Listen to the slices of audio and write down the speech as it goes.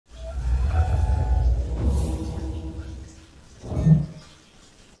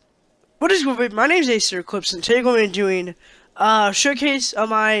What is going on? My name's Acer Eclipse, and today we're going to be doing a showcase of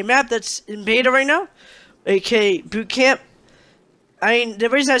my map that's in beta right now, aka Bootcamp. I mean, the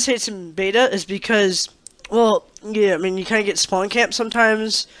reason I say it's in beta is because, well, yeah, I mean, you kind of get spawn camp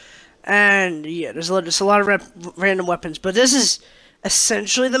sometimes, and yeah, there's a lot of random weapons, but this is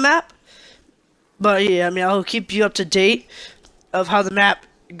essentially the map. But yeah, I mean, I'll keep you up to date of how the map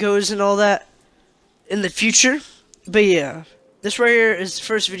goes and all that in the future. But yeah, this right here is the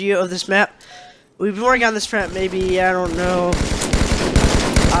first video of this map. We've been working on this map maybe, I don't know,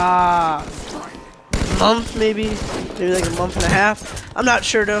 month maybe like a month and a half. I'm not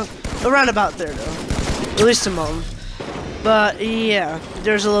sure though, around about there though, at least a month. But yeah,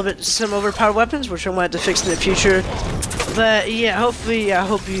 there's a little bit some overpowered weapons which I'm going to have to fix in the future. But yeah, hopefully I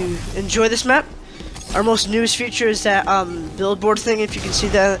hope you enjoy this map. Our most newest feature is that billboard thing, if you can see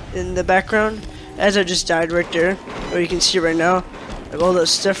that in the background, as I just died right there, or you can see it right now, like all that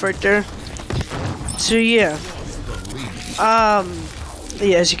stuff right there. So yeah,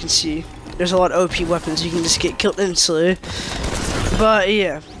 yeah, as you can see, there's a lot of OP weapons. You can just get killed instantly. But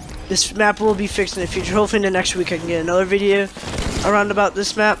yeah, this map will be fixed in the future. Hopefully in the next week I can get another video around about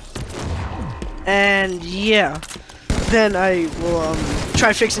this map. And yeah, then I will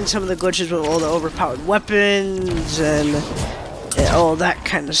try fixing some of the glitches with all the overpowered weapons and all that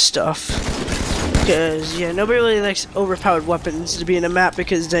kind of stuff. Because yeah, nobody really likes overpowered weapons to be in a map,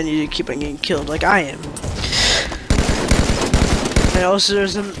 because then you keep on getting killed like I am. And also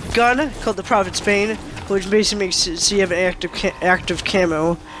there's a gun called the Prophet's Bane, which basically makes it so you have an active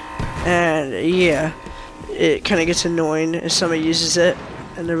camo. And yeah, it kind of gets annoying if somebody uses it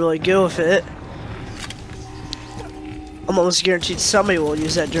and they really go with it. I'm almost guaranteed somebody will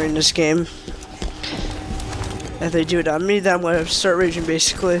use that during this game. If they do it on me, then I'm gonna start raging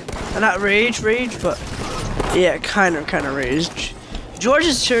basically. Not rage, but yeah, kind of rage.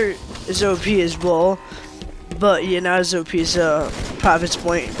 George's turret is OP as well, but yeah, not as OP as Prophet's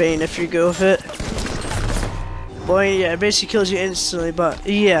Bane if you go with it. Boy, yeah, it basically kills you instantly. But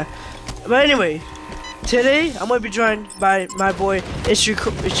yeah, but anyway, today I'm gonna be joined by my boy. It's your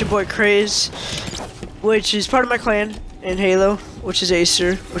boy Craze, which is part of my clan in Halo, which is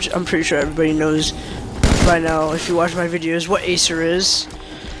Acer, which I'm pretty sure everybody knows by now if you watch my videos what Acer is.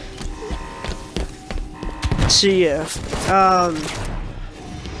 So yeah, yeah,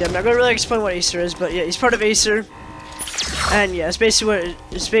 I'm not gonna really explain what Acer is, but yeah, he's part of Acer, and yeah, it's basically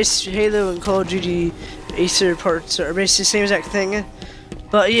Halo and Call of Duty. Acer parts are basically the same exact thing.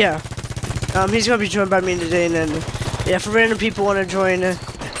 But yeah, he's gonna be joined by me today, and then yeah, if random people want to join,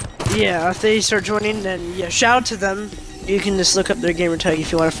 yeah, if they start joining, then yeah, shout out to them. You can just look up their gamer tag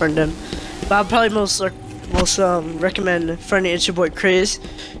if you want to friend them. But I'll probably most recommend friending It's Your Boy Craze,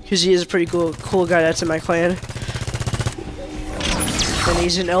 because he is a pretty cool guy that's in my clan, and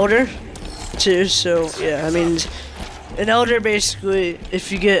he's an elder too. So yeah, I mean, an elder basically,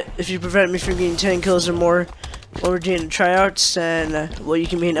 if you prevent me from getting 10 kills or more when we're doing tryouts, then well, you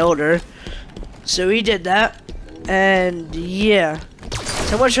can be an elder. So he did that, and yeah,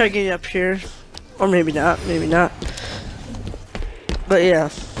 so I'm gonna try to get up here, or maybe not. But yeah.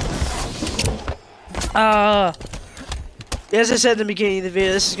 As I said in the beginning of the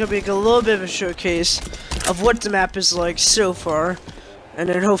video, this is going to be like a little bit of a showcase of what the map is like so far. And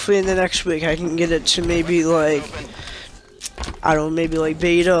then hopefully in the next week I can get it to maybe like, I don't know, maybe like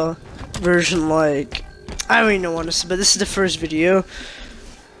beta version, like, I don't even know honestly, but this is the first video.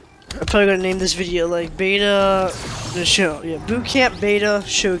 I'm probably going to name this video like beta, Bootcamp beta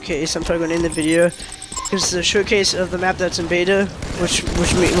showcase. I'm probably going to name the video, because it's a showcase of the map that's in beta, which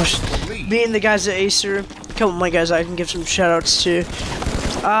me and the guys at Acer, a couple of my guys I can give some shoutouts to.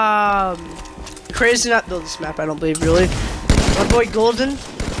 Crazy did not build this map, I don't believe, really. My boy Golden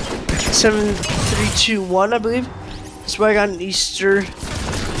 7321, I believe. That's why I got an Easter,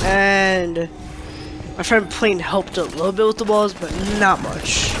 and my friend Plain helped a little bit with the walls, but not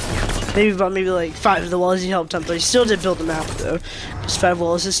much. Maybe like 5 of the walls he helped on, but he still did build the map though. Just 5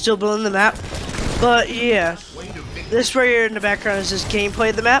 walls is still building the map. But yeah, this right here in the background is just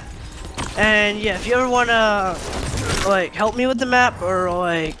gameplay of the map. And yeah, if you ever wanna like help me with the map, or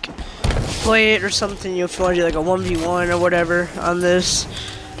like play it or something, if you wanna do like a 1v1 or whatever on this,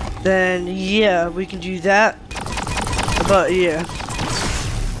 then yeah, we can do that. But yeah,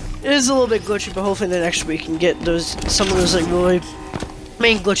 it is a little bit glitchy, but hopefully in the next week we can get some of those like really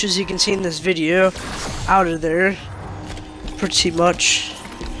main glitches you can see in this video out of there, pretty much.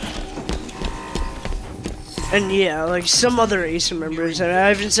 And yeah, like some other Acer members, and I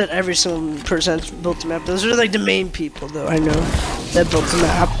haven't said every single person that's built the map. Those are like the main people, though, I know, that built the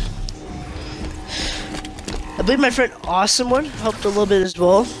map. I believe my friend Awesome One helped a little bit as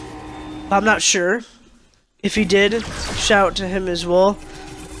well. I'm not sure. If he did, shout out to him as well.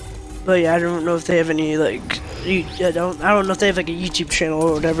 But yeah, I don't know if they have any like, I don't know if they have like a YouTube channel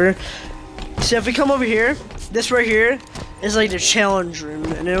or whatever. So if we come over here, this right here is like the challenge room,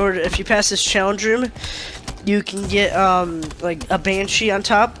 and in order, if you pass this challenge room, you can get like a banshee on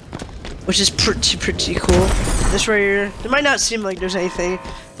top, which is pretty cool. This right here, it might not seem like there's anything,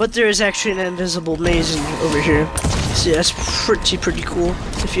 but there is actually an invisible maze over here. So yeah, that's pretty cool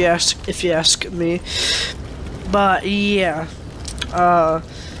if you ask me. But yeah,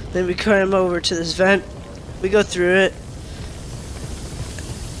 then we come over to this vent, we go through it,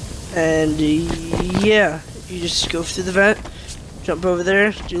 and yeah, you just go through the vent, jump over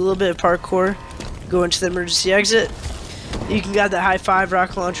there, do a little bit of parkour, go into the emergency exit. You can grab that high five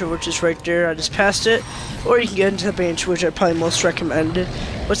rocket launcher, which is right there. I just passed it, or you can get into the banshee, which I probably most recommend.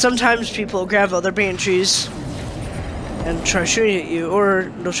 But sometimes people grab other banshees and try shooting at you,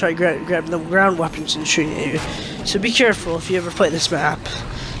 or they'll try grabbing the ground weapons and shooting at you. So be careful if you ever play this map,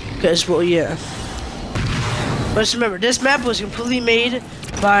 because well, yeah. But just remember, this map was completely made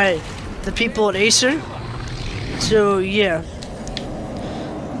by the people at Acer. So yeah.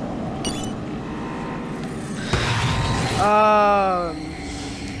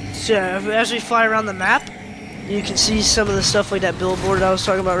 So as we fly around the map, you can see some of the stuff like that billboard I was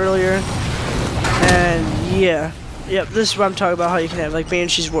talking about earlier. And yeah, yep, this is what I'm talking about. How you can have like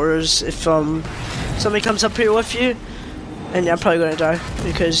Banshee's Wars if somebody comes up here with you, and I'm probably gonna die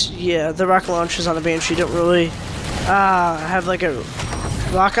because yeah, the rocket launchers on the Banshee don't really have like a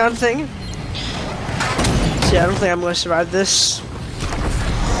lock-on thing. So yeah, I don't think I'm gonna survive this.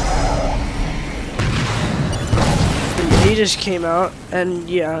 He just came out, and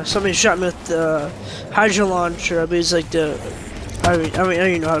yeah, somebody shot me with the Hydra launcher. I believe it's like the, I don't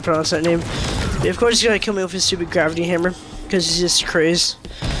even know how to pronounce that name. But of course, he's gonna kill me with his stupid gravity hammer because he's just crazy.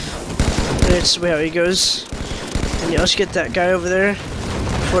 And it's the way how he goes. And yeah, let's get that guy over there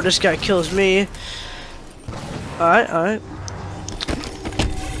before this guy kills me. Alright.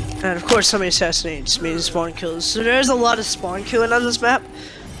 And of course, somebody assassinates me and spawn kills. So there's a lot of spawn killing on this map,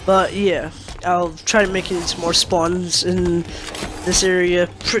 but yeah. I'll try to make some more spawns in this area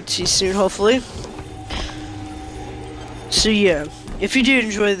pretty soon, hopefully. So yeah, if you do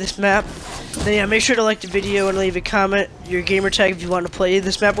enjoy this map, then yeah, make sure to like the video and leave a comment, your gamer tag if you want to play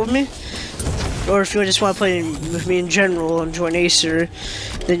this map with me. Or if you just want to play with me in general and join Acer,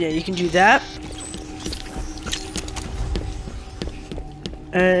 then yeah, you can do that.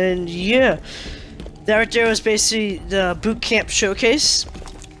 And yeah, that right there was basically the Bootcamp showcase.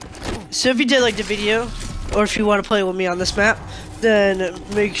 So if you did like the video, or if you want to play with me on this map, then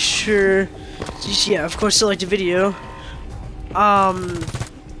make sure, yeah, of course to like the video. And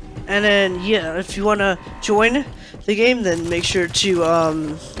then yeah, if you want to join the game, then make sure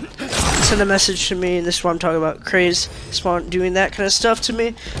to send a message to me. And this is what I'm talking about, craze, spawn doing that kind of stuff to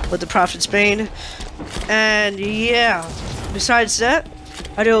me with the Prophet's Bane. And yeah, besides that,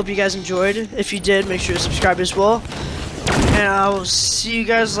 I do hope you guys enjoyed. If you did, make sure to subscribe as well. And I will see you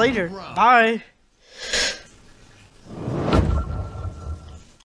guys later. Bye.